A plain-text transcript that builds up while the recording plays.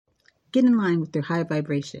Get in line with their high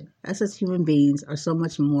vibration. Us as human beings are so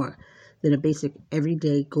much more than a basic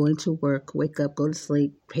everyday going to work, wake up, go to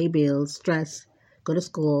sleep, pay bills, stress, go to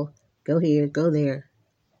school, go here, go there.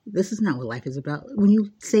 This is not what life is about. When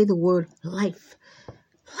you say the word life,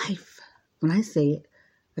 when I say it,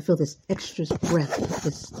 I feel this extra breath,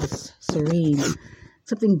 this serene,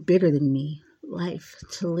 something bigger than me. Life,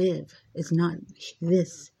 to live, is not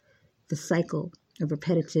this, the cycle of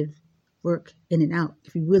repetitive work in and out.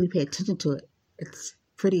 If you really pay attention to it, it's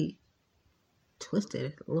pretty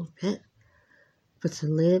twisted a little bit. But to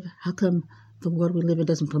live, how come the world we live in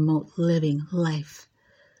doesn't promote living life,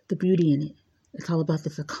 the beauty in it? It's all about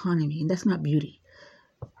this economy, and that's not beauty.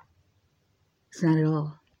 It's not at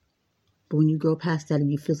all. But when you go past that and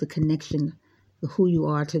you feel the connection of who you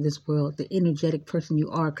are to this world, the energetic person you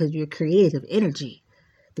are because you're creative energy,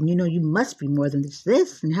 then you know you must be more than just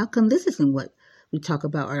this. And how come this isn't what we talk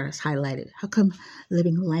about or is highlighted? How come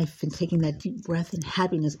living life and taking that deep breath and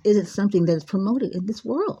happiness isn't something that is promoted in this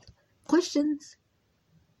world? Questions?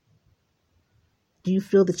 Do you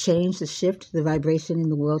feel the change, the shift, the vibration in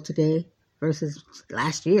the world today versus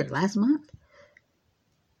last year, last month?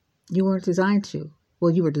 You weren't designed to.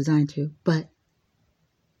 Well, you were designed to, but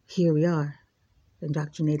here we are,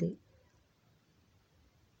 indoctrinated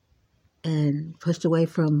and pushed away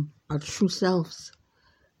from our true selves,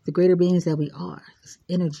 the greater beings that we are, this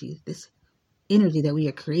energy that we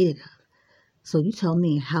are created of. So you tell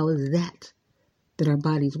me, how is that our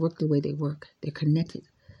bodies work the way they work? They're connected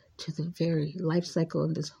to the very life cycle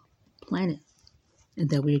of this planet, and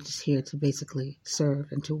that we're just here to basically serve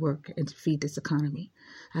and to work and to feed this economy.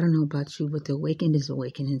 I don't know about you, but the awakened is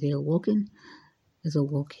awakened, and the awoken is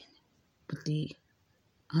awoken. But the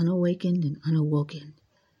unawakened and unawoken,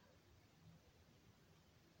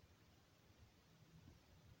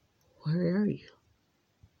 where are you?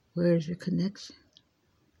 Where is your connection?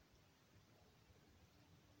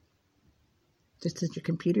 Just as your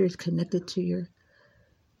computer is connected to your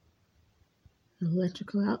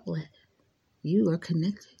electrical outlet, you are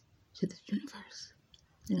connected to the universe,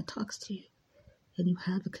 and it talks to you, and you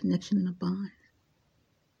have a connection and a bond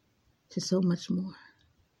to so much more.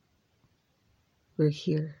 We're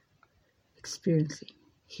here experiencing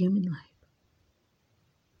human life.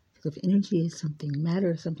 Because if energy is something,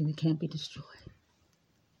 matter is something that can't be destroyed,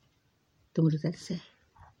 then what does that say?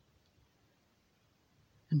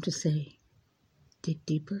 I'm just saying, dig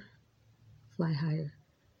deeper, fly higher,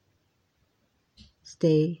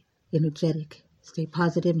 stay energetic, stay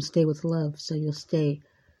positive, and stay with love, so you'll stay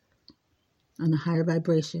on the higher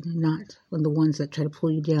vibration and not on the ones that try to pull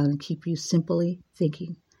you down and keep you simply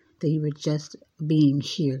thinking that you were just being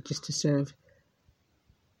here just to serve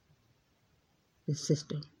this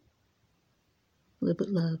system. Live with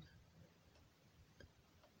love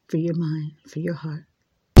for your mind, for your heart.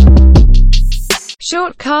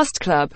 Shortcast Club.